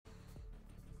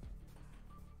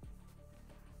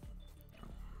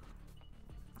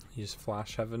use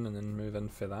flash heaven and then move in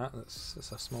for that. It's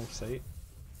a small site.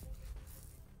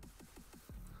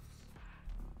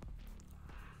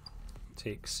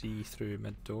 Take C through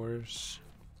mid doors.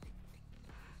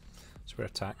 So we're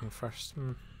attacking first.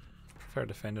 Prefer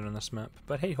defending on this map,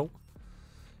 but hey ho.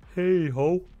 Hey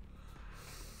ho.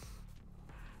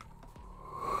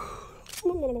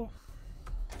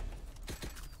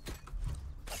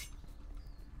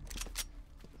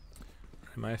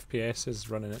 My FPS is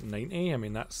running at 90. I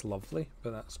mean, that's lovely,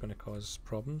 but that's going to cause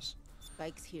problems.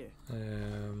 Spikes here.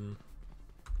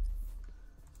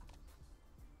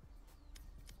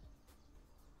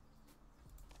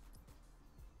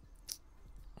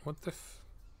 What the f...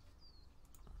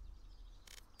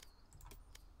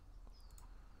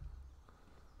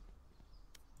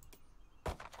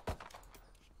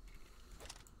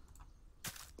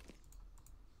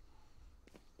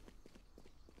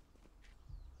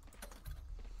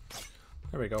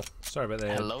 There we go. Sorry about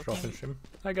the dropping stream.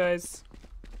 Hi guys.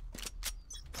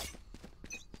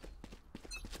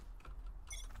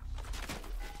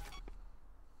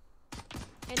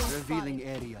 Revealing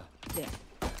area. There.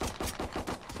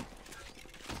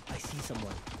 I see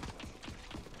someone.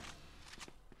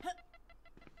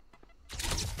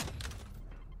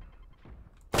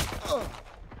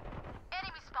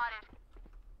 Enemy spotted.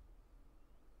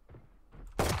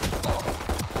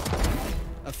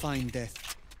 A fine death.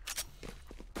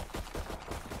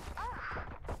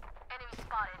 Enemy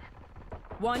spotted.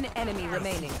 One enemy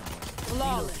remaining.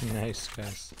 Flawless. Nice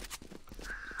guys.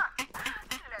 Let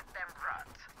them rot.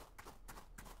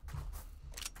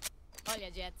 Oh yeah,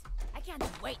 Jet. I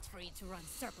can't wait for you to run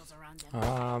circles around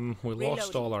them. We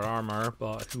lost all our armor,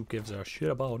 but who gives a shit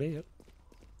about it?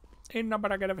 Ain't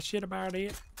nobody gonna give a shit about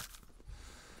it.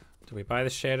 Do we buy the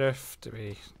sheriff? Do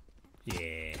we?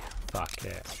 Yeah, fuck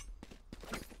it.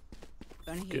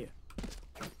 Gun here.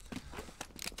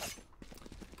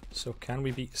 So can we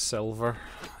beat silver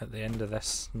at the end of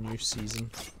this new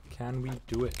season? Can we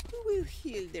do it? Who will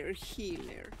heal their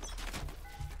healer?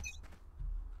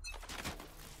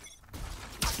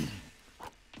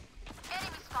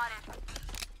 Enemy spotted.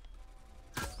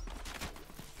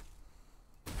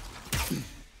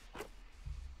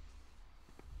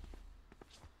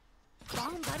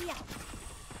 Bomb buddy out.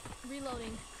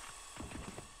 Reloading.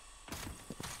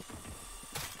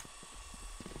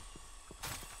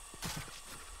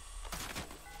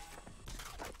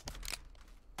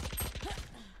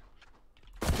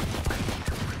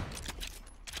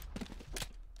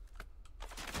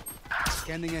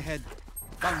 Scanning ahead.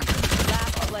 Found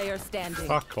Last player standing.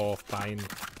 Fuck off, fine.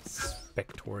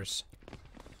 Spectors.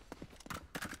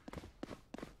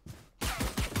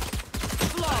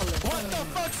 Flawless. What the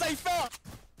fuck's I found?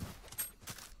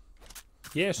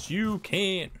 Yes, you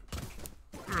can.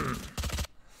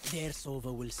 There,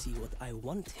 Sova will see what I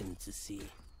want him to see.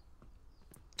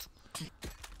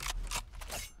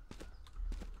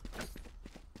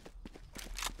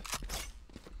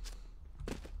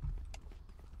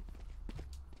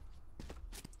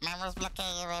 Vamos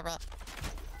bloqueio, bebê.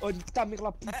 Olha, está-me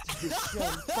lá puto de chão,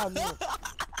 está-me.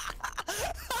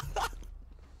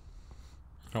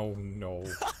 Oh no.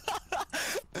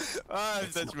 Ah,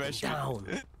 that's my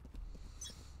Down.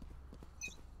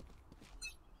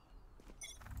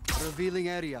 Revealing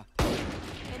area.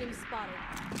 Enemy spotted.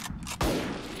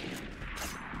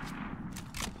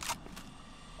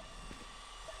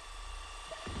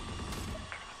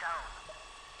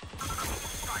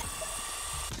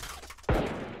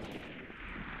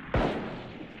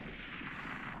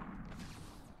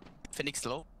 Phoenix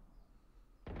low.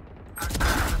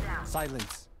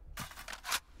 Silence.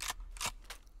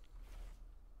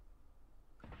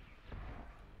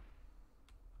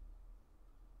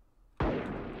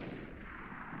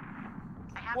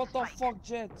 What the fuck,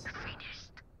 Jet?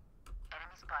 Finished.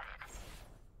 Enemy spotted.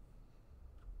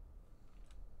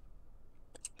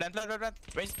 Plant.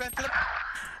 Range plant.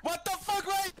 What the fuck,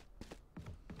 right?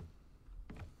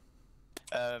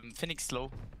 Phoenix low.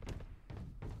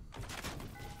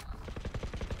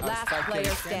 Last Spike player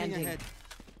carrier standing. ahead.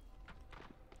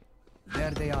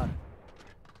 There they are.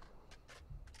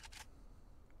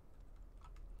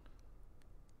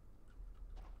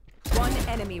 One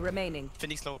enemy remaining.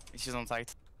 Phoenix low. She's on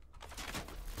site.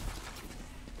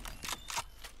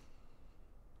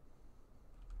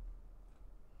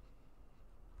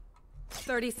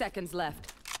 Thirty seconds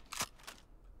left.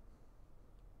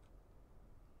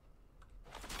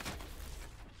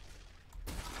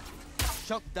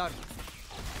 Shock dart.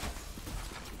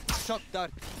 Shock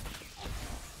dart.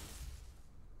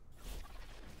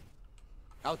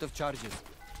 Out of charges.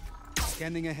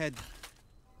 Scanning ahead.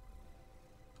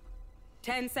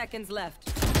 10 seconds left.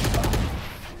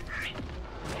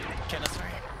 Canister.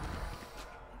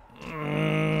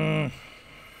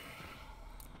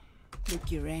 Look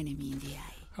your enemy in the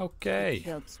eye. Okay.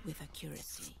 Helps with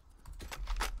accuracy.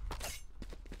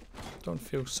 Don't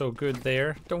feel so good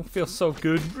there. Don't feel so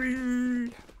good.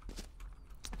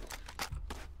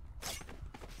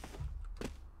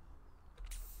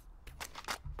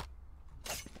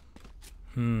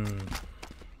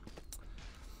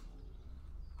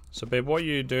 So, babe, what are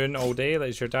you doing all day? Like,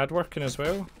 is your dad working as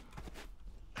well?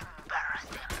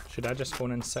 Should I just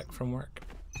phone in sick from work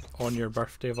on your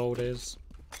birthday of all days?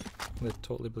 I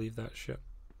totally believe that shit.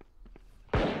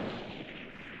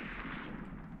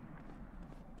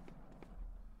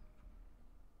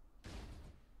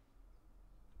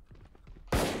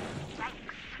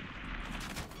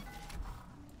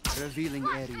 Revealing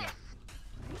area.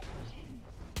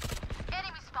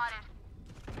 Enemy spotted.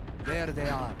 There they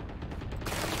are.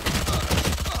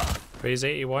 Raise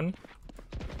 81.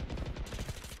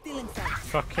 Still inside.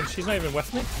 Fucking, she's not even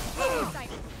with me. Still inside.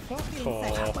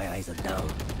 Oh, My eyes are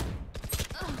down.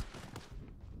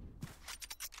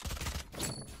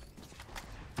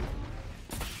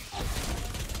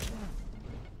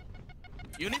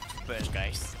 You need to push,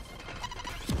 guys.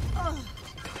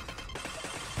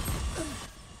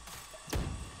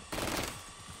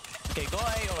 Okay, go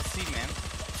A or C, man.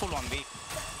 Full on B.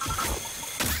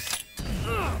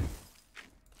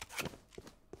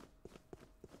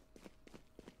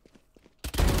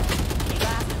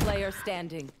 Last player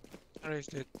standing.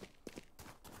 Raised it.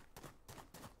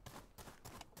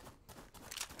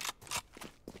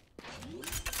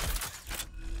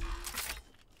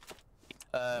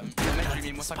 Mettre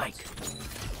lui mis -50.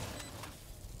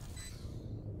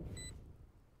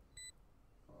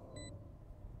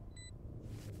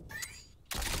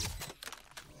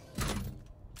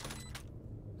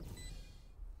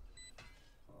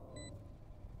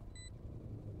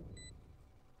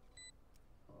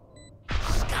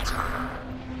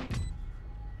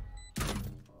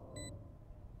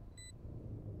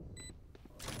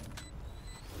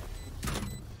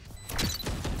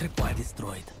 Tripwire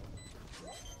destroyed.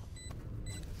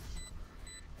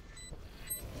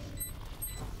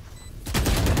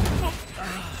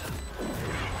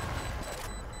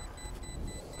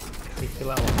 Creepy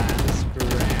little hands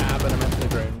grabbing him into the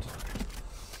ground.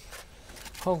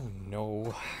 Oh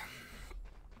no.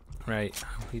 Right,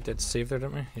 we did save there,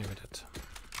 didn't we? Yeah, we did.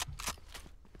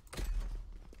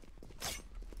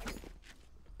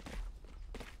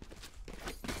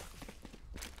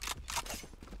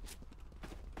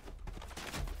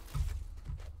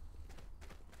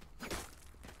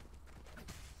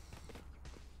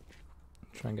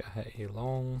 Try and get a hit here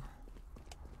long.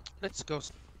 Let's go.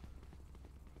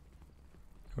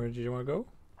 Where did you want to go?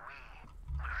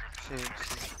 Same.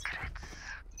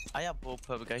 I have both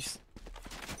pub, guys.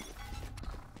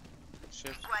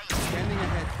 Shit. Scanning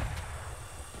ahead.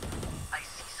 I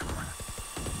see someone.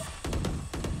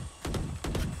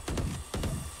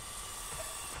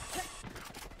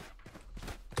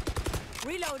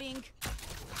 Reloading.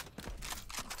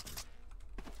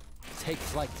 Take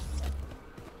flight.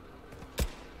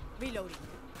 Reloading.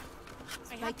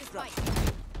 I have to fight.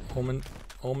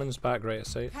 Omen's back right at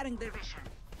sight. Cutting their vision.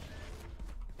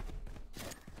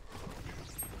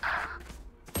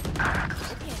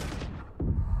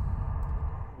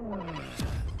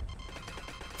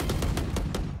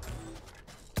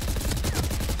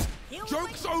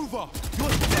 Joke's over!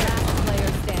 Last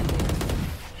player standing.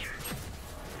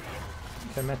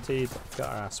 Committed, got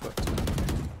our ass whipped.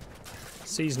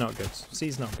 C's not good.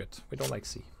 C's not good. We don't like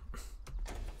C.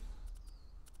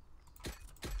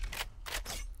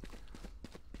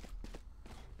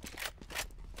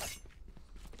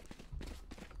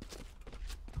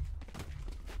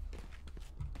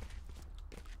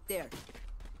 There.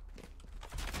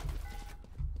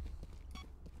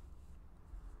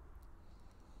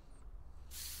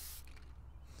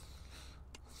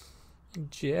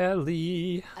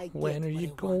 Jelly, I get when are what you I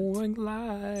want. going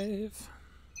live?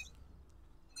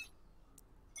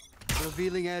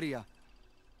 Revealing area.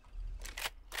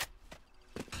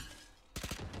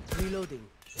 Reloading.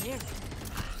 There.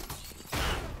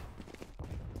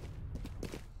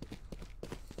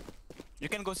 You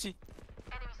can go C.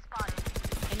 Enemy spotted.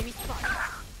 Enemy spotted.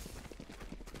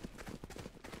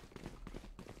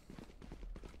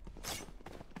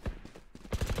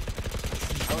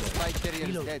 Our spike carrier is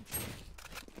Reload. dead.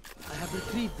 I have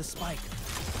retrieved the spike.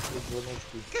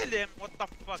 Kill him! What the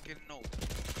fucking no?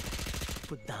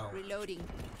 Put down. Reloading.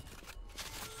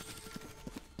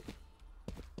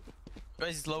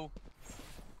 Guys is low.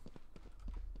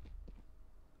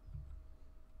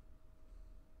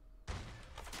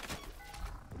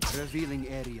 Revealing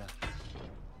area.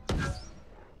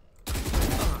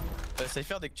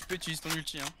 Cypher, dès que tu peux, utilise ton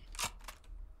ulti. Hein.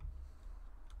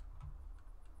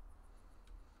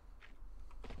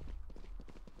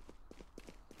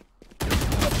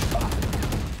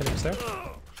 Phoenix there.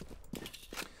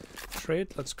 Trade,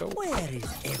 let's go. Where is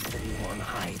everyone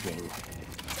hiding?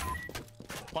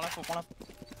 Prends l'info, prends l'info.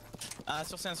 Ah,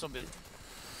 sur C, un sur B.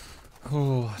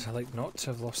 Oh, I'd like not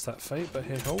to have lost that fight, but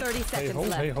hey ho. 30 Hey seconds ho,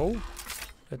 left. hey ho.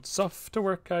 It's off to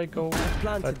work I go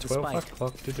Planted at the 12 spike.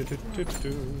 o'clock. Do, do, do, do,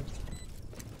 do.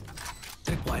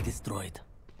 Tripwire destroyed.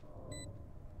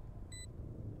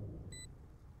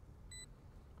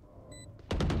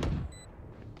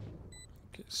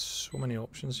 Get so many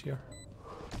options here.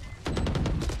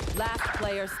 Last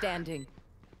player standing.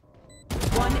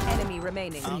 One enemy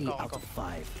remaining. 3 Encore, out encore. of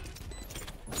 5.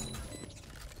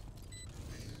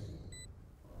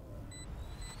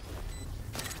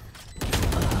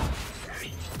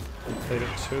 You played it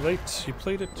too late. You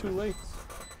played it too late.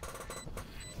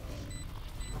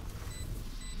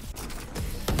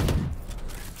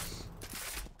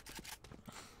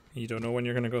 You don't know when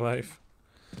you're gonna go live.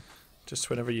 Just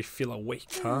whenever you feel awake,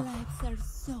 huh? Lives are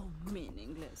so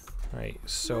meaningless. Right,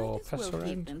 so pass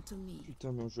around. To me.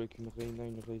 Putain, mais on joue avec une Reyna,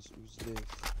 une Raze useless.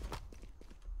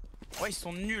 Ouais, ils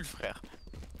sont nuls, frère.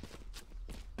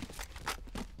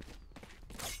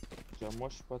 Moi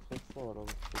je suis pas très fort alors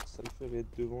faut que ça le fait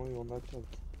être devant et en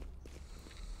attaque.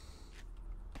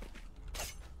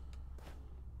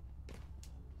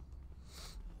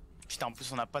 Putain, en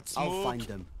plus, on a pas de I'll smoke. find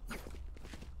them. Je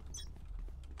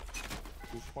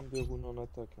vais prendre des runes en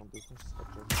attaque, en défense ce sera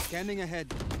déjà bien. Scanning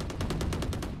ahead.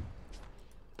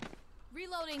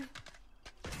 Reloading.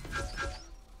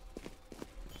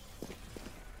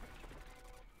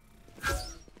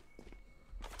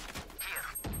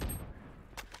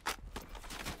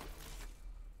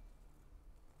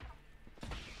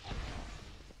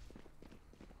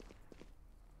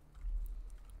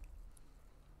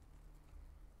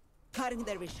 Cutting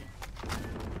their vision.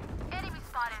 Enemy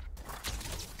spotted.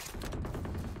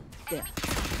 There.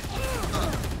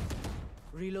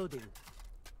 Reloading.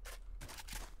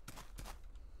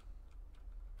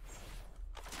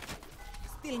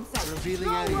 Still inside. Revealing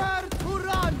area. To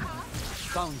run!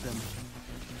 Found them.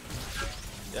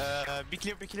 Be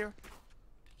clear, be clear.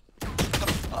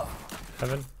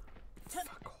 Heaven.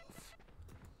 Fuck off.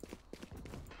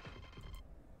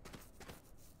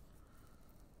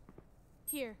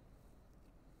 Here.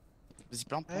 Vas-y,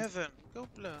 plante. Heaven, go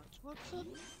plant. What's up?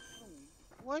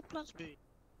 Why plant B?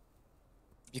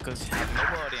 Because you have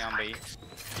nobody on B.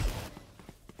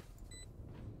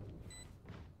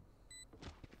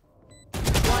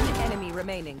 One enemy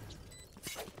remaining.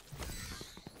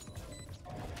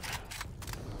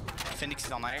 Phoenix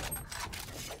is en arrière.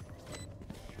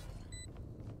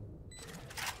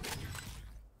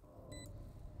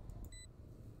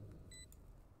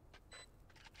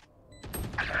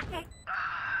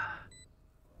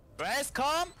 Rest,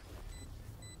 calm.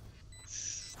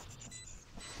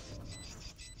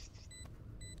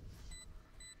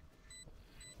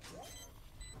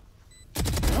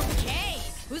 Okay.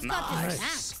 Who's got the Nice.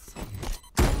 snacks?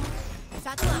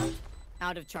 Satchel out.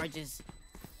 Out of charges.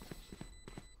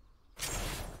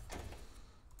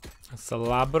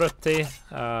 Celebrity.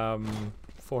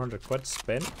 400 quid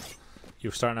spent.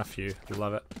 You're starting a few.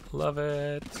 Love it. Love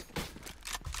it.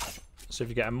 So have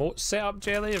you got emotes set up,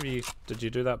 Jelly? Did you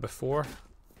do that before?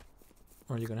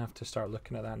 Or are you gonna have to start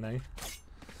looking at that now?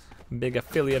 Big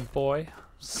affiliate boy.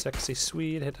 Sexy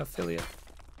Swede hit affiliate.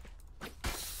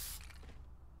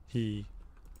 He.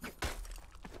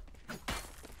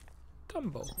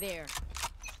 Dumbo. There.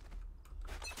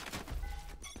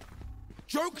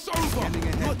 Joke's over!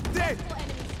 You're dead!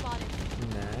 Enemy spotted.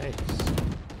 Nice.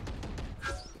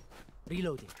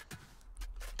 Reloading.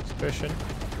 He's pushing.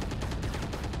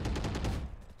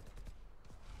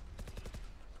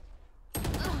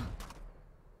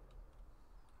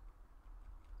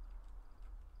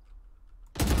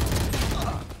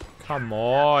 Come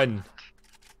on.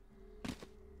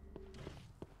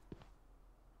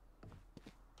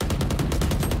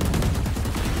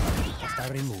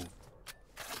 Hostile removed.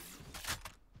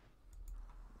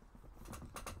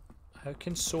 How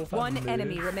can Sova One move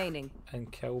enemy remaining.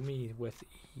 and kill me with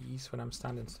ease when I'm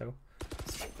standing still?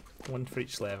 One for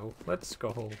each level. Let's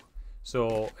go.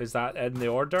 So is that in the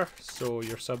order? So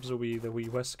your subs will be the wee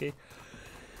whiskey.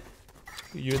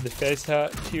 You in the fez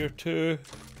hat, tier 2.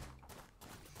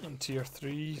 And tier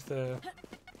 3, the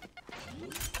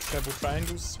treble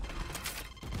triangles.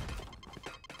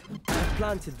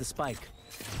 Planted the spike.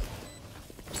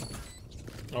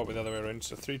 Oh, but the other way around.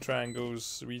 So 3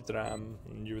 triangles, we dram,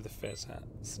 and you with the fez hat.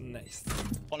 It's nice.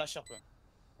 Prends la sharpe.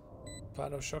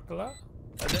 Pain au chocolat.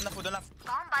 Donne l'info, donne l'info.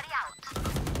 Somebody out.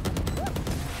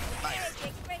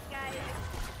 Great, guys.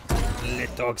 Le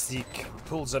Toxic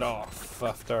pulls it off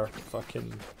after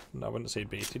fucking. I wouldn't say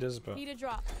baited us, but Need a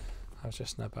drop. I was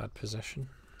just in a bad position.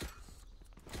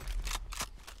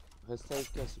 Reste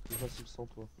AFK, c'est plus facile sans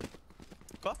toi.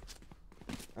 Quoi?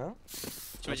 Hein?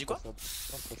 Tu m'as dit quoi? Non,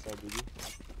 ça a bugué.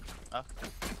 Ah.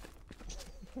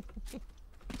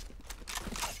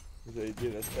 J'avais dit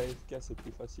reste AFK, c'est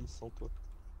plus facile sans toi.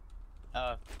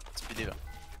 Ah, tu peux déjà.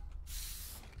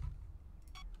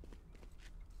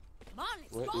 Come on,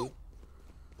 let's Ouais, go.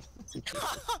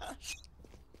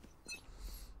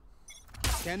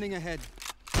 Scanning ahead.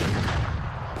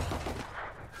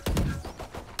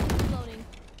 Reloading.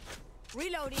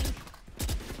 Reloading.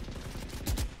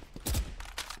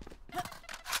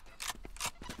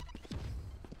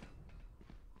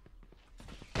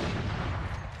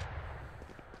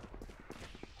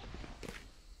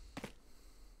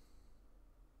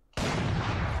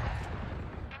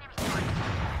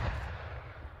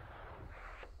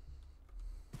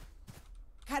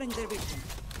 Cutting their vision.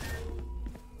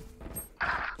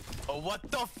 Oh, what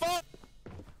the fuck?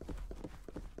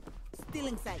 Still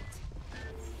in sight.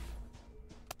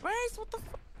 Where's what the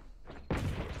fuck?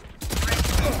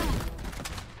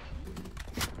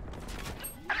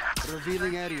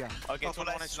 Revealing area. Ok, Oh, toi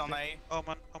là, one si j'en HP. ai.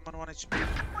 Omen 1 HP.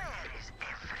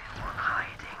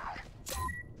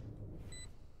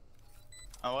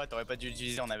 Ah ouais, t'aurais pas dû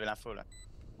l'utiliser, on avait l'info là.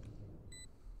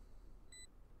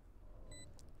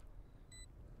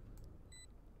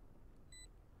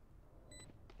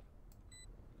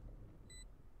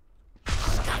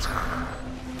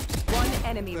 One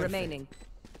enemy remaining.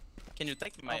 Can you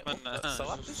take my Omen,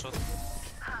 Sova? shot.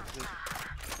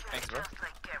 Thanks, bro.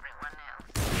 Like everyone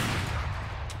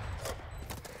else.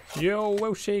 Yo,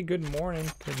 Welshie, good morning.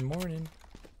 Good morning.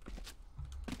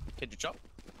 Can you chop?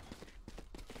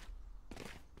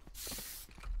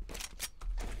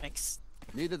 Thanks.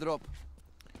 Need a drop.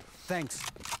 Thanks.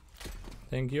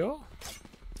 Thank you.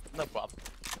 No problem.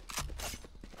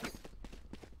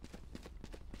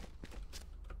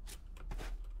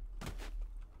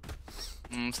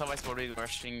 Sova is probably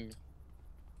rushing.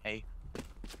 Hey.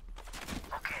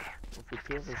 On fait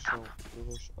que rush A. Que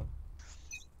rush A.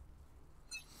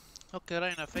 Okay,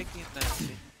 Reina, faking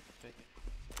C. Faking.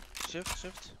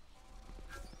 Shift.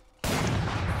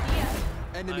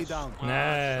 Enemy Nice. down.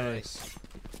 Nice.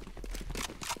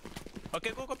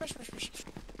 Ok, go, push.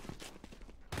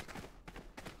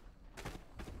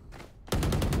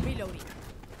 Reloading.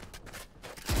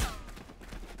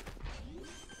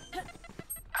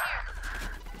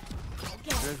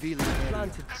 Revealing area.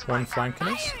 Planted. One flanking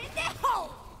us.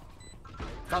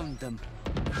 Found them.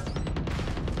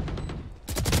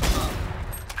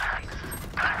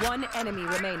 One enemy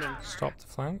remaining. Stop the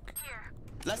flank.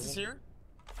 Last is here.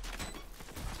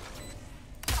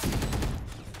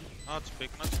 Not big,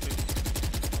 not big.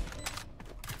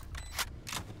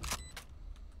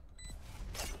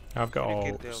 I've got We all,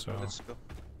 killed the so. Let's go.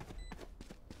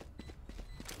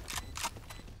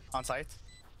 On site.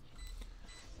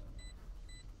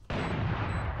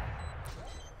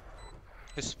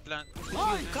 His plant.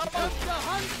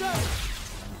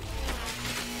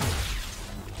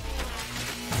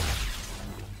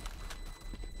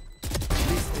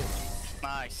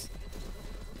 Nice.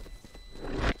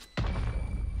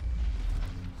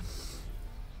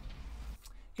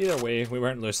 Either way, we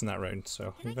weren't losing that round,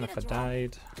 so Can I even get if a I drop?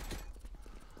 died.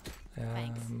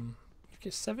 Thanks. You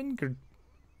get 7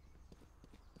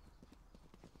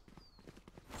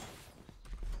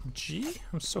 G?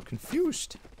 I'm so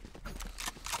confused.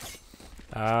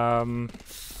 Oh,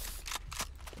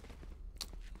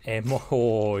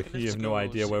 you have no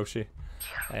idea, Welshie.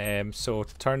 So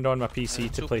turned on my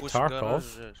PC to play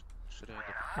Tarkov,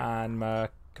 and my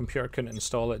computer couldn't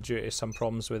install it due to some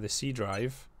problems with the C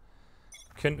drive.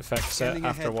 Couldn't fix it Scanning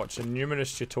after ahead. watching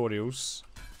numerous tutorials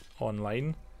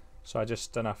online, so I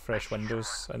just done a fresh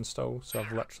Windows install. So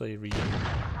I've literally rebuilt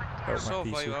my Sova,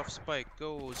 you PC. have spike.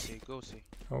 Go C, go C.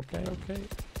 Okay, okay.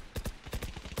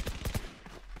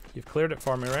 You've cleared it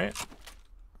for me, right?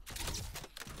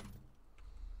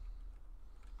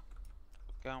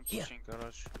 Okay, I'm Here. pushing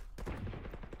garage.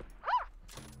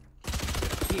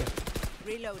 Here.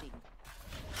 Reloading.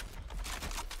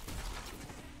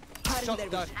 Cutting Shot their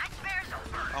down. vision.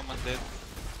 Omen dead.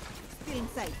 Still in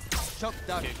sight. Shot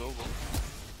down. Okay, go.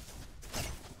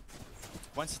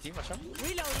 One CT, watch out.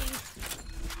 Reloading.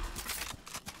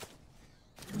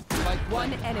 Spike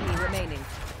One one. enemy remaining.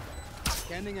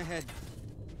 Scanning ahead.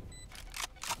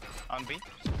 On B.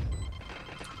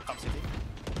 Come CT.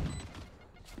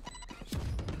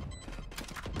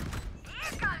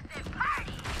 Here comes the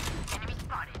party. Enemy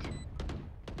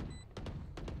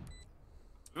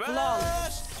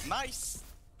Wesh! Nice!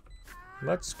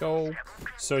 Let's go.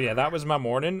 So yeah, that was my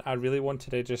morning. I really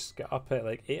wanted to just get up at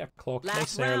like 8 o'clock, nice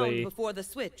Last and round early, before the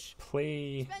switch.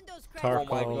 play Spend those Oh credits.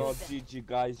 my Tarkov. god, GG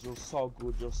guys, you're so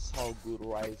good,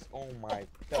 Rise. Oh my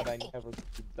god, I never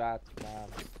did that, man.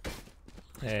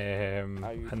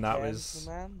 Are you And that tense,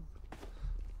 man?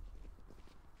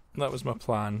 was my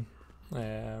plan.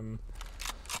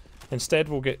 Instead,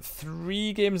 we'll get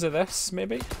 3 games of this,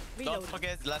 maybe. Don't Reloading.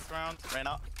 forget the last round. Right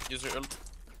now. Use your ult.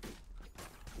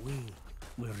 We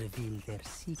will reveal their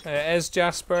secret. It is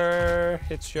Jasper.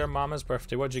 It's your mama's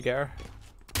birthday. What'd you get her?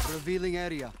 Revealing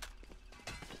area.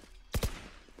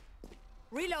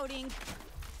 Reloading.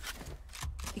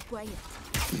 Be quiet.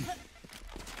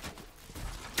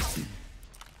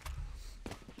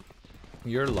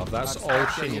 Your love. That's all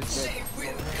she needs.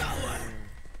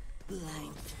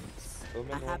 Blind. Omen,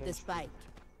 I have Omen. the spike.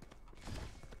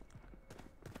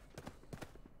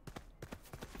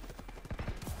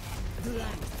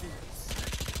 Blind.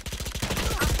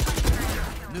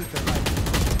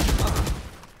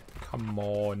 Come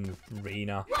on,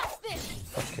 Reina. What's this?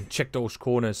 Fucking check those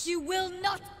corners. You will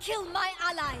not kill my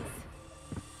allies.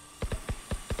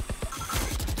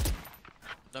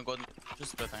 Don't go.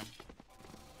 Just split time.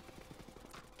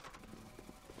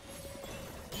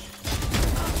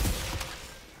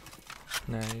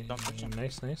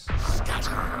 Nice, nice.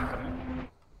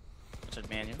 Should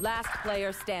man you. Last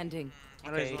player standing.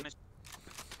 Raise one is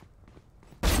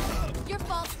Your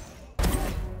fault.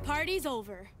 Party's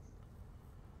over.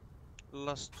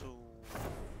 last two.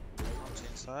 One's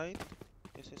inside.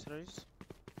 Yes, yes, raise.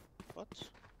 What?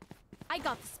 I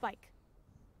got the spike.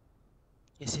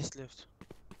 Yes, yes, left.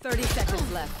 30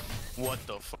 seconds left. What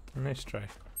the fuck? Nice try.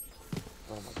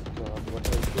 Oh my god, what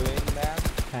are you doing, man?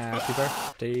 Happy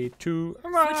birthday to.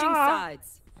 Switching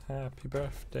sides. Happy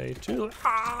birthday to.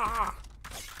 Ah!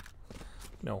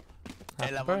 No.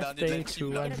 Elle Happy avant-dernier de birthday la team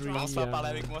to là. Commence pas à parler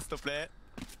avec Andrea. moi s'il te plaît.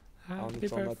 On Happy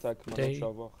est en attaque, maintenant tu vas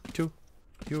voir. to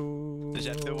you.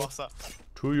 J'ai hâte de voir ça.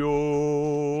 To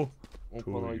you. On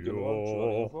prendra les deux rounds, tu vas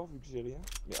rien voir vu que j'ai rien.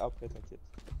 Mais après, t'inquiète.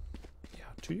 Yeah,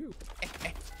 to you.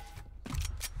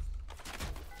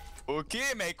 Ok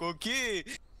mec, ok.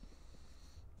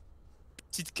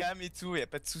 Petite cam et tout, y a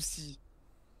pas de souci.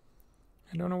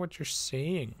 I don't know what you're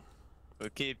saying.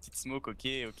 Ok, petite smoke, ok,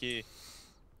 ok.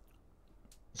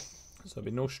 So there'll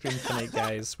be no stream tonight,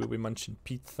 guys. We'll be munching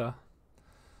pizza.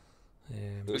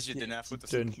 Oui, j'ai donné la faute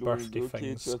aussi. Doing birthday Ok, tu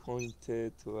things. vas prendre une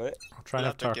tête, ouais. I'll try and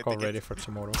have T'inquiète, Tarkov t'inquiète. ready for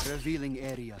tomorrow. Revealing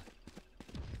area.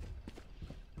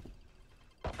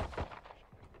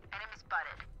 Enemy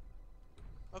spotted.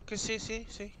 Okay,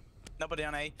 see. Nobody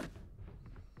on A.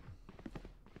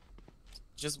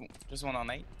 Just one on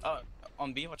A. Oh,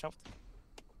 on B, watch out.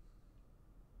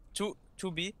 Two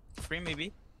B, 3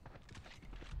 maybe.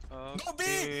 Go B!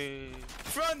 Okay.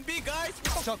 Front B, guys!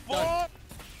 What the Shot fuck?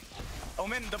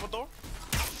 Omen, double door.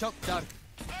 Shock dark.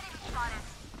 Enemy spotted.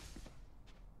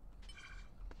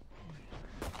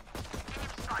 Enemy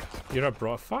spotted. You're a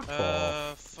bro. Fuck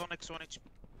off. Phoenix 1 HP.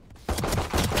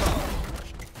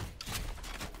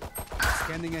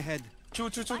 Scanning ahead. Two,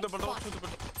 double door, two double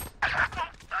door.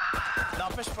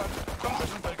 N'empêche pas. Comme ça,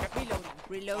 je ne peux le cap. Reloading. 1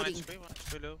 Reloading. HP, 1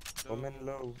 HP low. Omen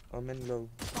low, Omen low.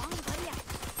 Bomb buddy out.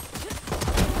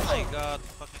 Oh my god,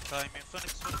 fucking timing.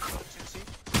 Phoenix in C.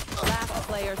 Last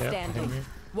player Yeah, standing. behind me.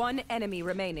 One enemy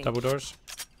remaining. Double doors.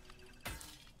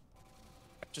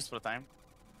 Just for the time.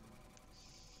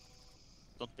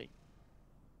 Don't pay.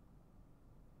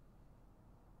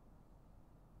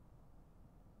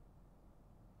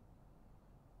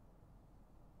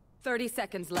 Thirty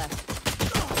seconds left.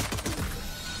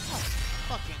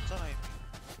 Fucking timing.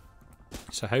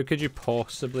 So how could you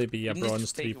possibly be a You need to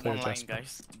bronze take 3 player, one line, Jasper?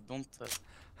 guys. Don't.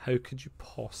 How could you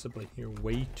possibly? You're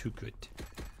way too good.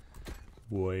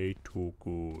 Way too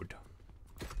good.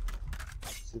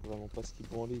 C'est vraiment pas ce qu'ils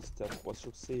vont aller, c'était à 3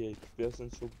 sur C, y'a plus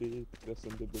personne sur B, plus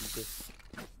personne de bonne tête.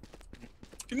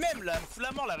 Puis même la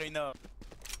flamand, la Reina.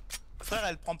 Frère,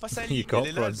 elle prend pas sa You ligne, got elle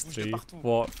est là, elle bronze bouge de 3. partout.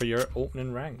 What, for your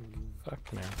opening rank?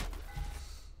 Fucking hell.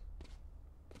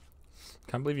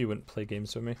 Can't believe you wouldn't play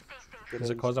games with me. Is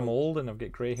it because I'm old and I've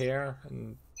got grey hair?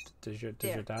 And does your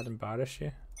dad embarrass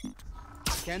you?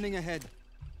 Scanning ahead.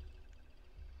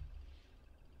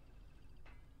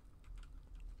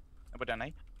 About that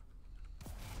night.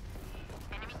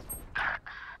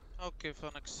 Okay,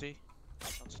 Phoenix C.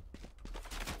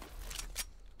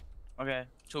 Okay,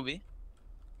 2B.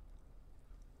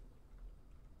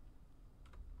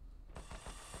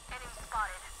 Enemy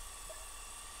spotted.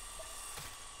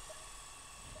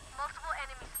 Multiple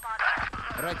enemy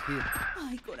spotted. Right here.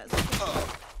 Ay,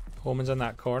 corazón. Omen's in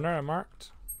that corner, I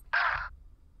marked.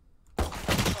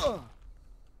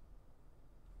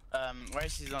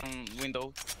 Rice is on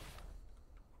window.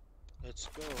 Let's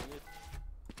go.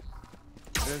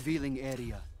 Revealing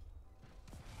area.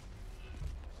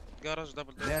 Garage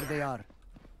double door. There they are.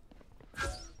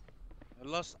 I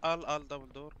lost all double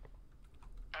door.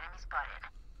 Enemy spotted.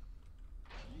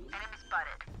 Enemy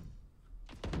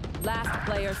spotted. Last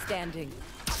player standing.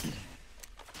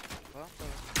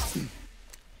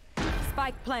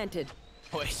 Spike planted.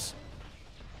 Wesh.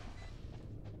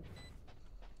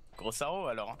 Gros cerveau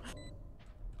alors.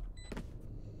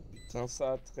 Tiens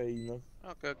ça, train.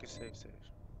 Okay, save.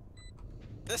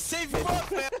 Save quoi,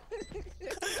 frère?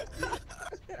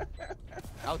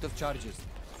 Out of charges.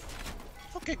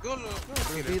 Okay, go kill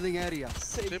him. Revealing area.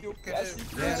 Save your Kill him. classic.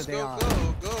 There Yes, they go are. kill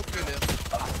him.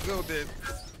 Go dead.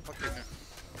 Fucking hell.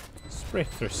 Spray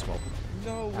through smoke.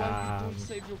 No, why you Um, don't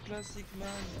save your classic,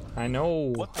 man? I know.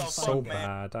 What the So fuck,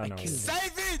 man? bad. I know.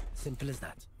 Save it! Simple as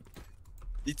that.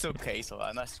 It's okay, so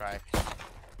nice try.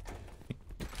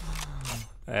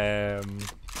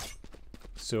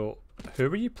 So who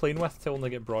were you playing with to only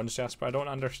get bronze, Jasper? I don't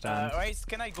understand. Rice,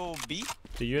 can I go B?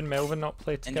 Do you and Melvin not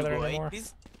play And you together go A, anymore?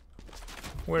 please?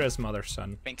 Where is mother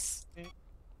son? Thanks.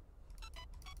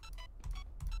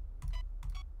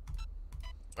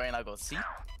 Right now go C.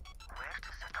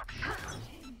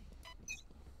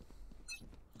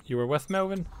 You were with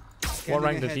Melvin? What Scanning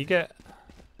rank did ahead. he get?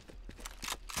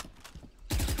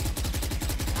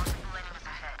 Multiple enemies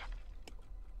ahead.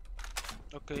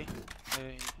 Okay.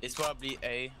 It's probably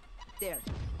A. There.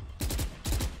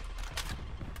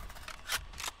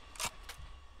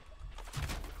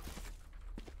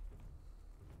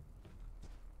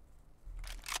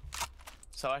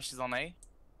 Sarah, she's on A.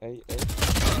 Hey.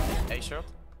 A short.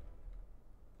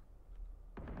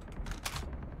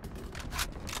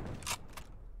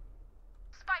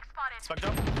 Spike spotted. Spike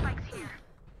drop. Spike's here.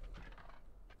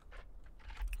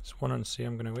 There's one on C.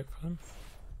 I'm gonna wait for them.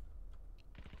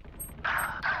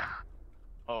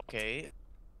 Okay.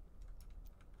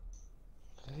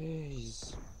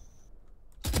 Please.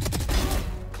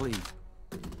 Clean.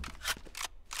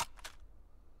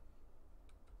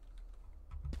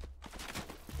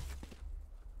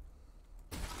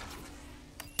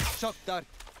 Shock dart.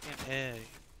 In A.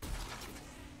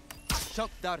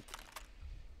 Shock dart.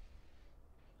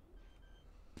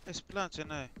 It's plant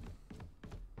in A.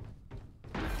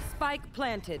 Spike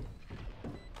planted.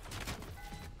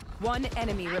 One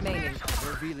enemy remaining.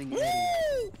 Revealing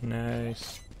area.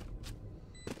 Nice.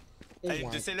 Allez,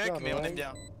 de ces luck, mais on aime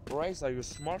bien. Rice, are you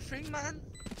smurfing, man?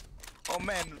 Oh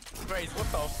man, Grace,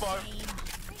 what the fuck?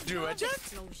 Do you jet?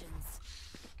 Explosions.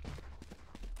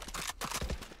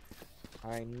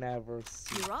 I never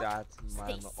see You're up. that, Stay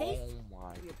man. safe. Oh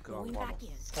my We're god, going what back the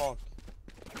in. fuck?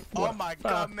 Oh my fuck?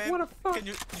 god, man. What a fuck? Can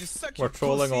you suck We're your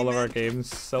trolling pussy, all of our man?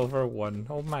 games. Silver 1.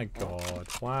 Oh my god.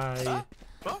 Why? Huh?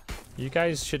 What? You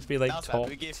guys should be like That's a top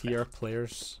big gift. tier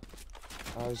players.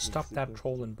 Stop that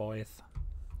trolling, boys.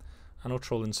 I know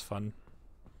trolling's fun.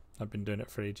 I've been doing it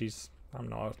for ages. I'm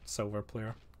not a silver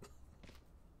player.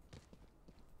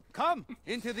 Come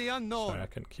into the unknown. Sorry, I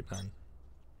couldn't keep that in.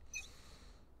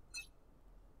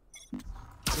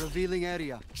 Revealing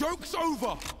area. Joke's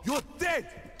over! You're dead!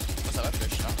 Ça va,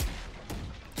 flush, hein?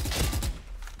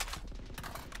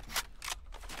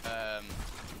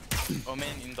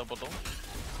 Omen in double door.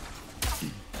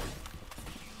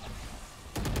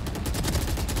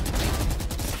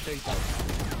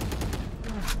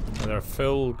 They're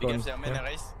full Big guns. up, Omen and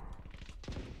Race.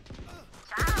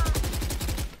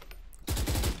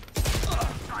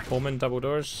 Omen double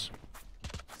doors.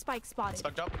 Spike spotted.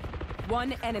 Spike drop.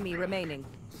 One enemy remaining.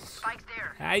 Spike's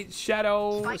there. Hey,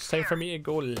 Shadow! It's time for me to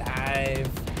go live.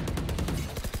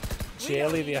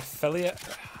 Jelly, the affiliate,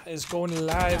 is going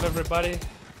live, everybody.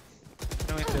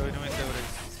 No window,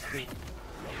 Three.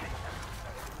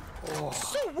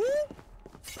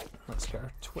 Let's get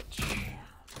our Twitch.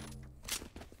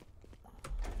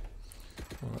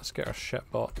 Well, let's get our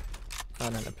shitbot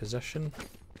and into position.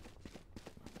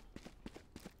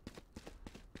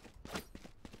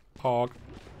 Hog.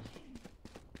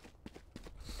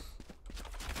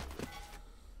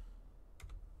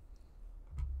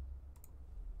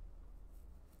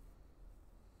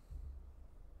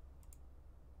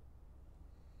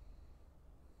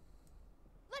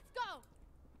 Let's go.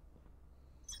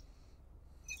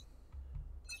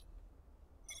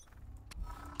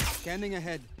 Scanning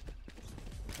ahead.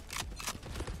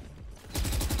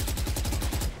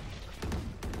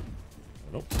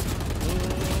 Nope.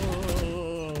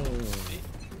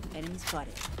 Enemy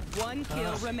spotted. One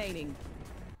kill remaining.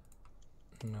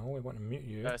 No, we want to mute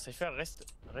you. Cypher, reste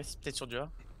peut-être sur du A.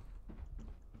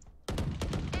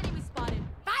 Enemy spotted.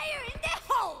 Fire in the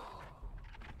hole.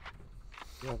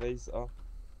 Yeah, raise A.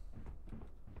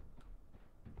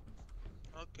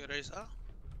 Ok, raise A.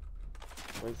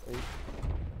 Raise A.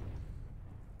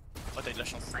 Oh, t'as eu de la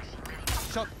chance.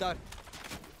 Shock dart.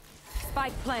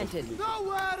 Spike planted.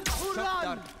 Nowhere to Shock run.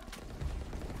 dart.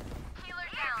 Healer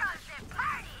down.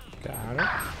 Got it.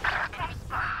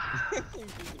 Il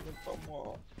est même pas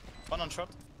moi. One on short.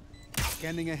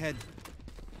 Scanning ahead.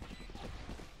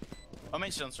 Oh,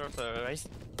 mate, she's on short, race.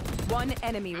 One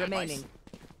enemy remaining.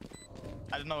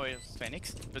 I don't know where it's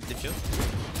Phoenix, but defuse.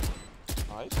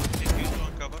 Nice. If you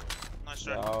don't cover. Nice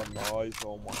try. Yeah, nice.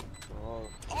 Oh my god.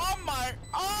 Oh my!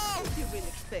 Oh! You will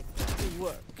expect it to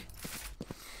work.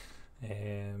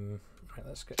 Right,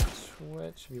 let's get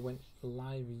Twitch. We went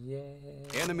live yet?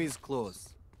 Enemies close.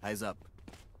 Eyes up.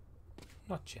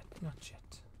 Not yet, not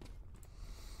yet.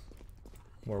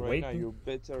 We're Right now, waiting. you're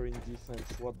better in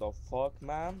defense. What the fuck,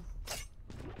 man?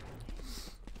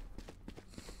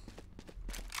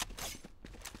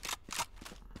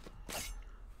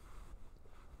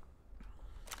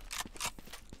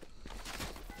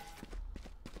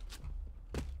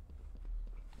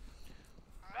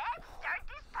 Let's start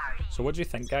this party. So what do you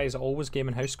think, guys? Always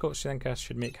gaming house coats? Do you think I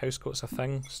should make house coats a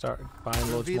thing? Start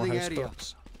buying loads more Revealing house area.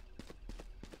 coats?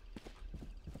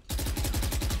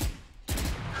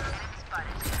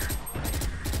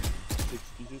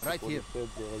 S'excuser, c'est Right pour here. le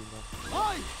fait de Reyna.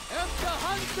 I am the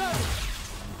hunter.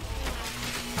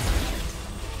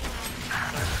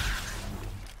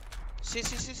 Si.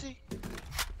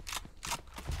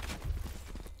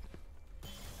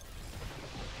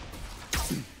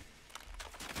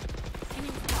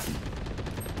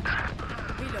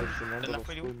 Le chemin La dans leur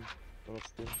fois, il est où? spawn. Dans leur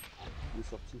spawn. Il est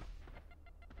sorti.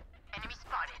 Enemy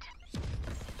spotted.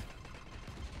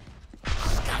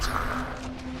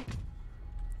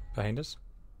 Behind us?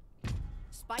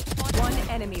 Spike spotted. One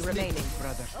enemy remaining.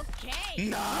 Brother. Okay.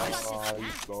 Nice,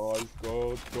 guys.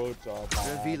 Good job,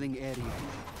 man. Revealing area.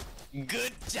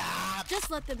 Good job! Just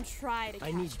let them try to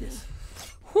I need this.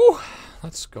 Whew!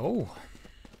 Let's go.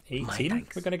 18?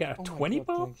 thanks. We're gonna get a Oh my 20 God,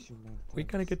 ball? thanks you, man. We're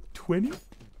gonna Thanks. get 20?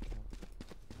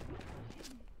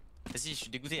 Vas-y, je suis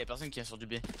dégoûté, y'a personne qui est sur du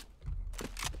B.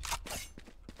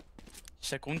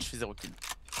 Chaque round, je fais 0 kill.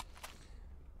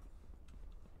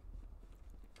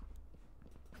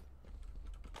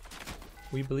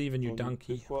 We believe in you, On est deux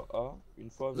donkey. fois A, une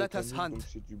fois avec Let un us mid, hunt. donc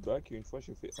j'ai du back, et une fois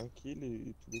j'ai fait un kill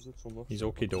et tous les autres sont morts. He's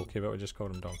okie dokie, but we just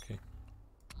called him donkey.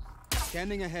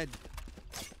 Scanning ahead.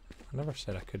 I never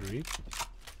said I could read.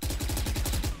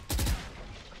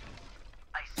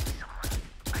 I see someone.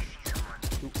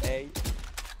 2A,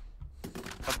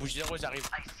 Ah, bouge 0, j'arrive.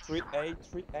 3A,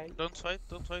 3A. Don't fight,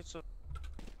 so.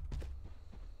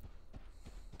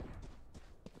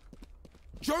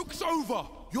 Joke's over!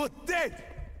 You're dead!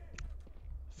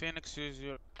 Phoenix, use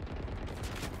your.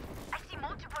 I see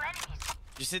multiple enemies.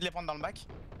 J'essaie de les prendre dans le bac.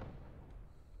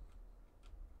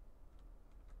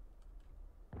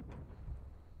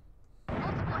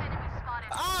 Multiple enemies spotted.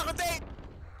 Ah, rotate!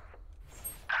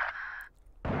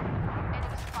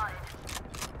 Enemy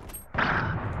spotted.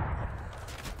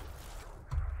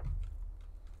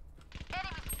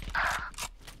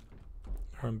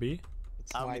 R&B?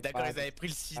 It's Ah my oui, d'accord, bad, ils avaient pris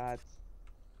le site. bad.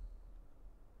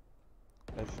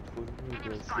 Ah, je suis trop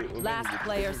nul, c'est Omen, Last il est trop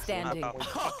player nul, c'est un standing.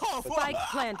 point. Spike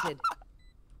planted.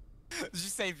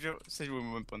 Juste save, c'est jouer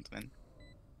mon point, man.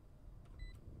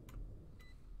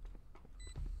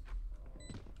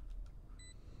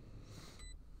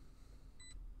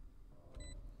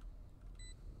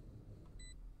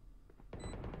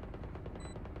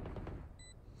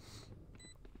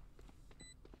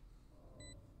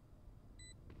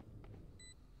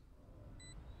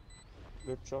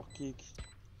 Le short kick.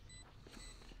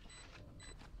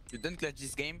 You don't clutch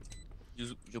this game,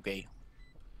 you gay.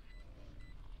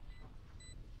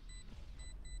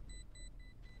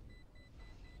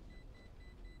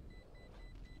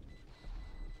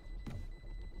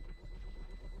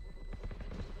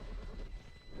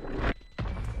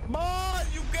 Man,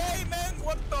 you gay, man!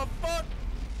 What the fuck?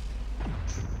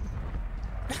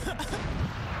 Je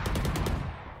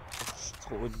suis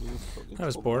trop nul. j'en ai I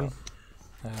was trop born.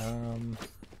 marre.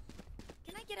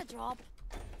 Can I get a drop?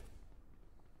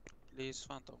 Please,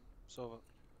 Phantom. Sova.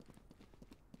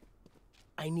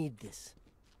 I need this.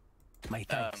 My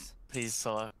thanks. Please,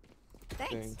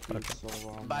 Thanks. Thank you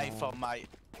so much. bye for my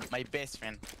best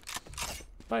friend.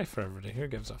 Bye for everybody. Who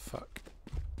gives a fuck?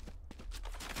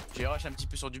 J'ai rush un petit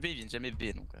peu sur du B, ils viennent jamais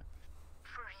B donc.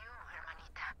 For you,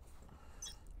 hermanita.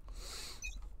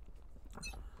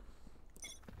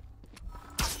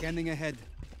 Scanning ahead.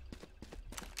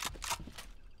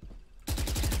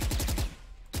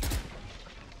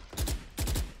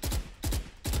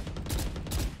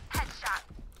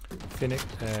 Headshot. Phoenix,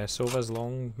 Sova's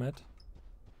long mid.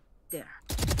 There.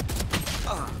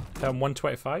 Hit him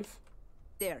 125.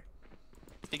 There.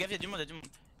 Les gars, y'a du monde, y'a du monde.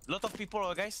 Lot of people,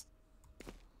 guys.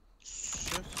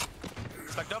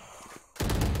 Stacked up.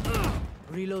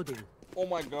 Reloading. Oh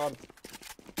my god.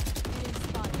 Enemy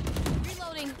spotted.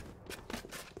 Reloading.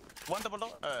 One double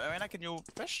door. Arena, can you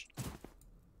push?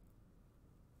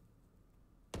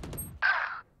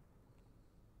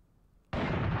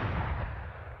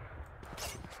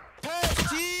 Push,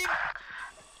 team!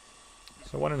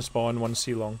 So one in spawn, one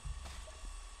C long.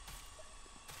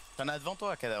 T'en as devant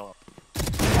toi, cadavre.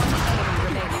 You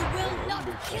will not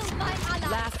kill my ally.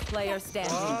 Last player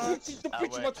standing. Ah, s'il te plaît, Ah tu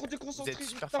ouais. m'as trop Vous déconcentré. êtes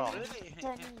super putain, fort.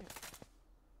 putain.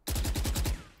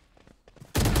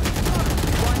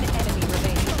 One enemy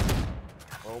remaining.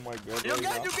 Oh my god. You right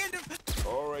get, now. you get.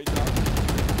 Oh, right now.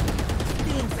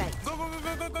 Go, go,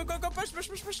 go, go, go, go, go, push, push,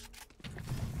 push, push.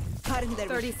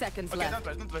 30 seconds Okay, left.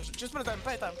 don't push. Just put it time,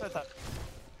 play time, play time.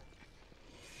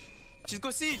 She's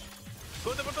go C.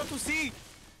 Go double door to C.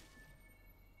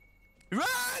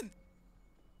 Run!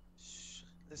 Shh.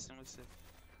 Listen, listen.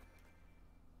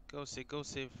 Go save, go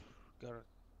save. Garrett.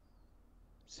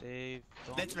 Save.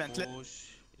 Don't Let's run, let- push.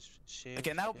 Shift,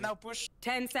 Okay, now shift. push.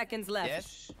 10 seconds left.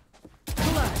 Yes.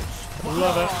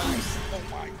 Love it. Oh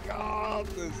my god.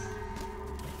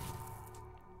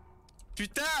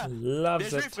 Putain! Bien Loves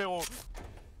joué, it. frérot.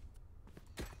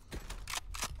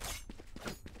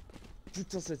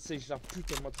 Putain, cette sage la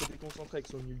pute, elle m'a trop déconcentré avec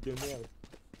son nul de merde.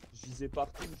 Je visais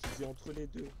partout, je visais entre les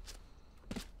deux.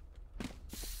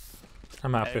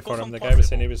 I'm happy for him. The guy concentre-toi, was c'est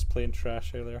saying he bon. was playing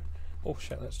trash earlier. Oh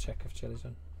shit, let's check if Jelly's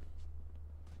on.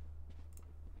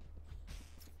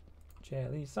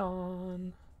 Jelly's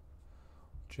on.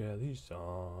 Jelly's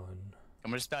on.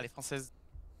 Comme j'espère, les françaises.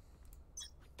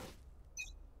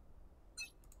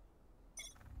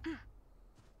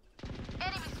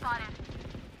 Enemy spotted.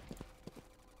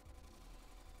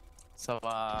 Ça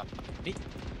va. Oui.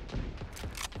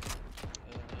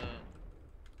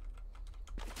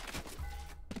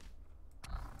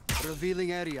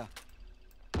 Revealing area.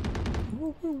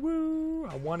 Woo, woo, woo.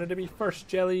 I wanted to be first,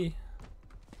 Jelly.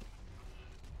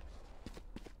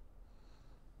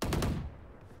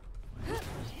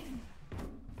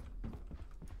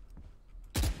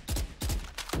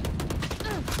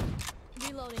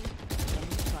 Reloading.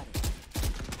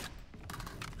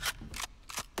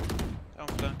 I'm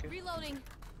flanking. Reloading.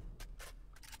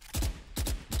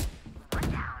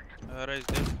 Raise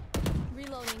dead.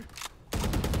 Reloading.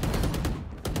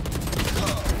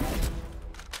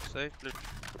 Safe. Look.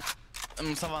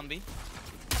 Ça va en B.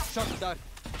 Shock dart.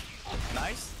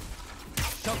 Nice.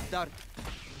 Shock dart.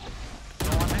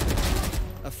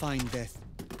 A fine death.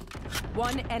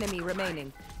 One enemy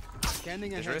remaining.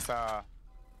 Scanning Bien joué, ahead. ça.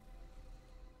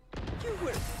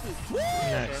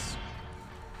 Nice.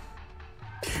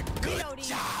 Reloading.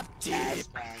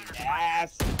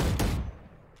 Yes.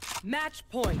 Match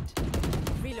point.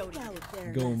 Reloading.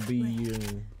 Gonna be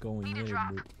going Need a in.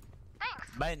 drop. But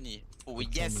Thanks. Bunny. Oh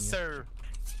yes, sir.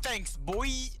 Thanks, boy.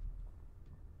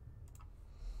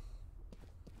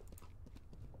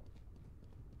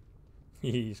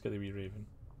 He's got to be Raven.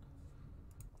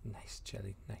 Nice,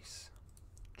 Jelly. Nice.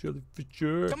 Jelly for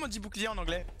sure. Comment on dit bouclier en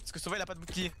anglais? Parce que Sova il a pas de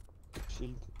bouclier.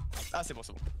 Shield. Ah, c'est bon,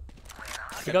 c'est bon.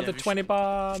 We got the Bien vu. 20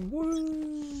 bomb.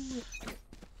 Woo!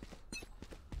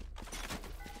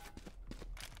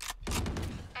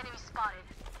 Enemy spotted.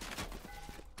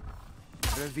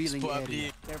 Revealing Faut area.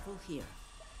 appeler. Careful here.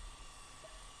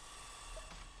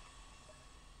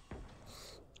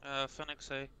 Phoenix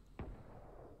A.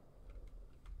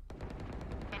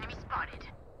 Enemy spotted.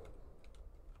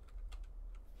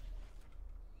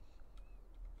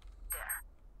 There.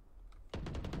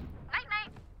 Night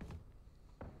night.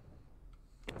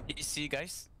 Ici,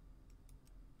 guys.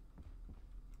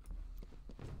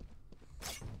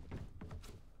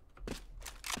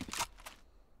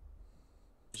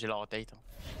 J'ai la rotate.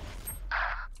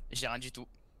 J'ai rien du tout.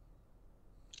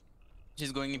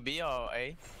 She's going B or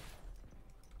A?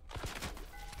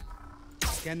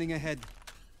 Scanning ahead.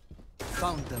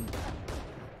 Found them.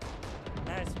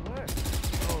 nice work.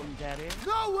 Oh, daddy.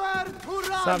 Nowhere to What's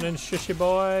run! happening, Shushy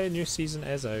boy? New season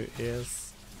is out.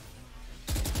 Yes.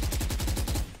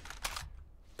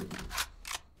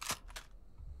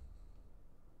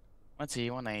 One C,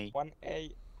 one A.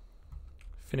 1A.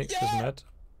 Phoenix Yeah! is mid.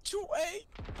 2A!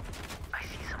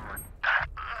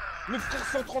 Le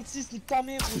frère 136, nique ta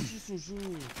mère aussi ce jeu.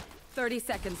 30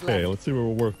 seconds Hey, left. let's see what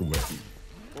we're working with.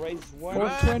 Raise 1.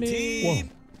 420. Whoa.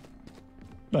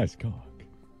 Nice cock.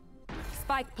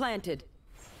 Spike planted.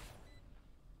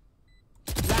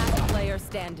 Last player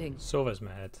standing. Sova's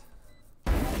mad.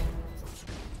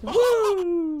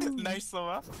 Woo! Nice,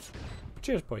 Sova.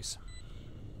 Cheers, boys.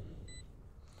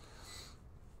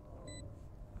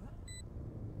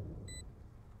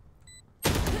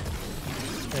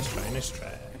 Nice try, nice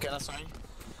try. Okay, that's fine.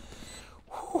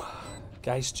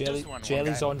 Guys, Just one,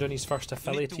 Jelly's guy. on doing his first You need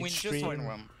affiliated to win stream. just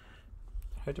one.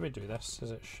 How do we do this?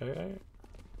 Is it shout out?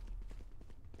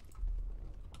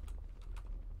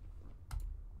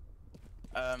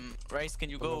 Rice, can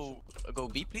you go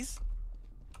B, please?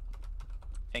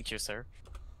 Thank you, sir.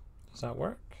 Does that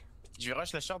work? Je vais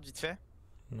rush la short vite fait.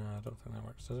 No, I don't think that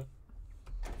works, does it?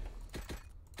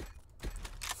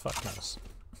 Fuck knows.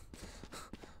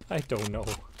 I don't know.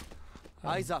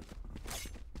 Eyes up.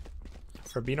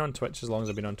 For being on Twitch as long as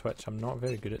I've been on Twitch, I'm not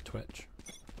very good at Twitch.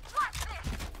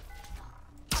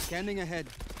 Scanning ahead.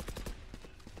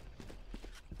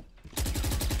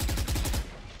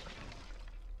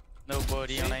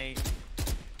 Nobody on A.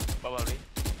 Probably.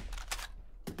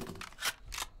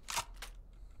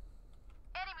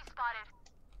 Enemy spotted.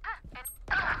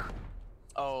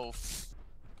 Oh.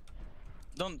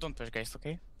 Don't push, guys,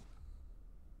 okay?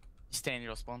 Stay in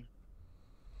your spawn.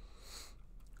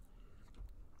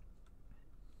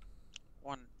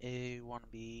 1A,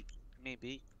 1B,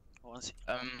 maybe. 1C.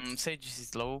 Sage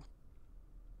is low.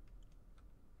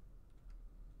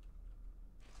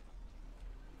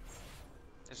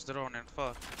 It's drone and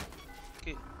far.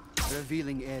 Okay.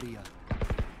 Revealing area.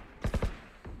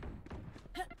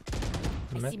 I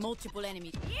see Mid. multiple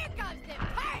enemies. Here comes the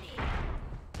party!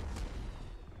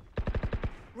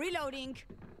 Reloading.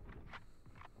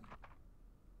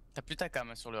 T'as plus ta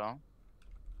cam sur le 1.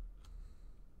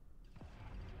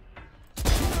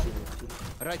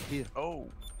 Right here. Oh.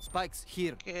 Spikes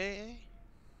here. Okay.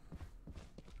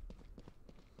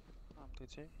 I'm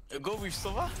PJ. Go with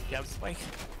Sova. You have spike.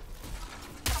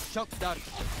 Shock dart.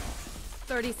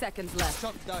 30 seconds left.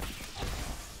 Shock dart.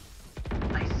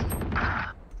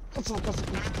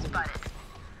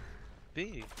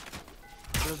 B.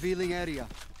 Revealing area.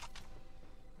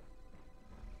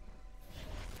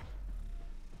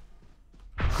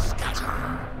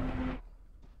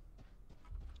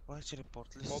 Why is he report?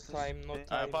 No time, no A.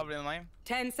 time. Probably on mine.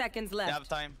 10 seconds You left. have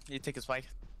time. You take a spike.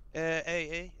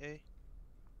 A.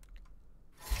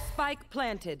 Spike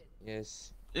planted.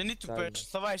 Yes. You need to Time. push.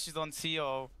 Sova, she's on C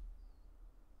or.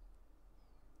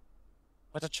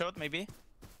 What a shot, maybe?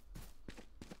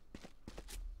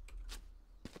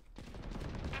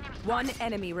 One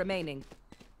enemy remaining.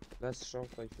 Last shot,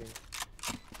 I think.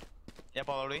 Yeah,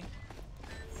 probably.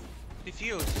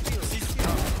 Defuse.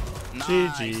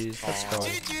 GG's, let's go.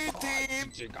 GG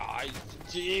team! GG guys,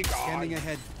 GG guys. Scanning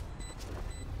ahead.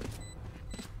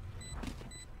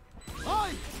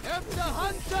 I am the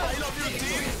hunter! I love you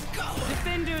team!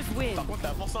 Defenders win. Par contre,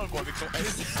 t'as forcé un coup avec son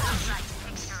S.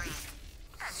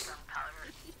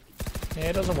 Yeah,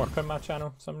 it doesn't work on my channel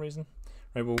for some reason.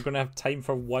 Right, well, we're gonna have time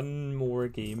for one more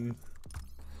game.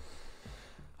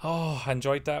 Oh, I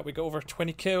enjoyed that. We got over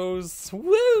 20 kills.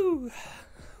 Woo!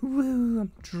 Woo!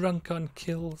 I'm drunk on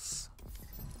kills.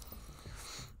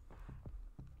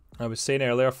 I was saying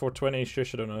earlier, 420,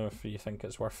 shush, I don't know if you think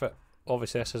it's worth it.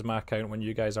 Obviously, this is my account when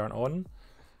you guys aren't on.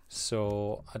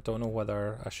 So, I don't know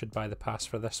whether I should buy the pass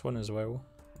for this one as well.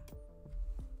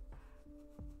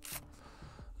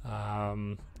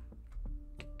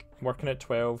 Working at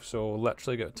 12, so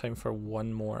literally got time for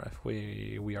one more if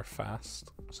we are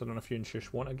fast. So I don't know if you and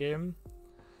Shush want a game.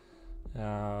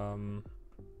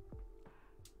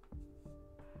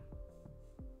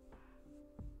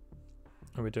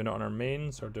 Are we doing it on our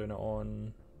mains or doing it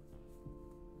on...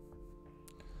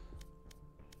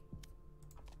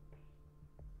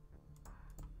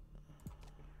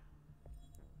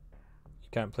 You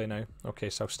can't play now. Okay,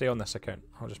 so I'll stay on this account.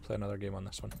 I'll just play another game on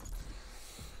this one.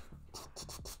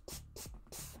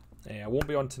 I won't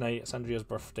be on tonight. It's Andrea's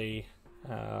birthday.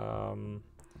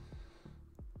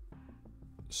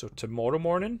 So tomorrow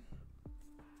morning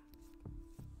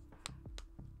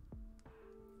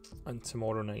and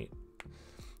tomorrow night,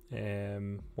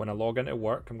 when I log into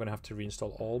work, I'm going to have to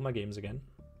reinstall all my games again.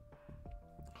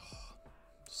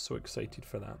 So excited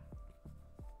for that.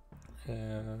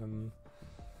 I'm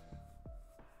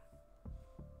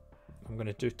going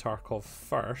to do Tarkov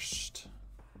first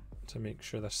to make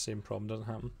sure this same problem doesn't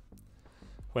happen.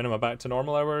 When am I back to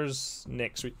normal hours?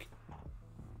 Next week.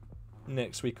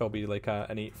 Next week I'll be like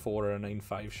an 8-4 or a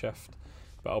 9-5 shift,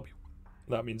 but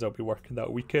that means I'll be working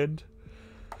that weekend.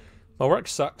 My work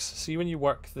sucks. See, when you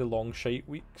work the long shite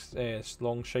weeks,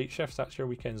 long shite shifts, that's your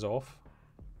weekends off.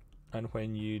 And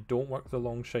when you don't work the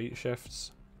long shite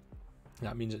shifts,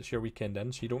 that means it's your weekend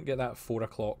in. So you don't get that 4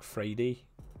 o'clock Friday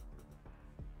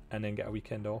and then get a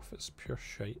weekend off. It's pure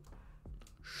shite.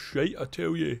 Shite, I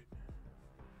tell you.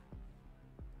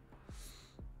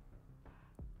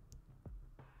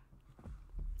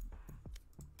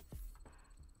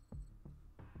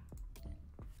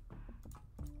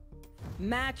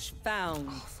 Match found.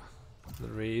 The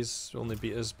Rays only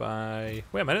beat us by...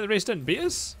 Wait a minute, the Rays didn't beat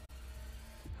us?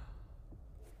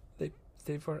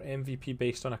 They were MVP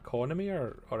based on economy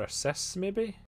or assists, maybe?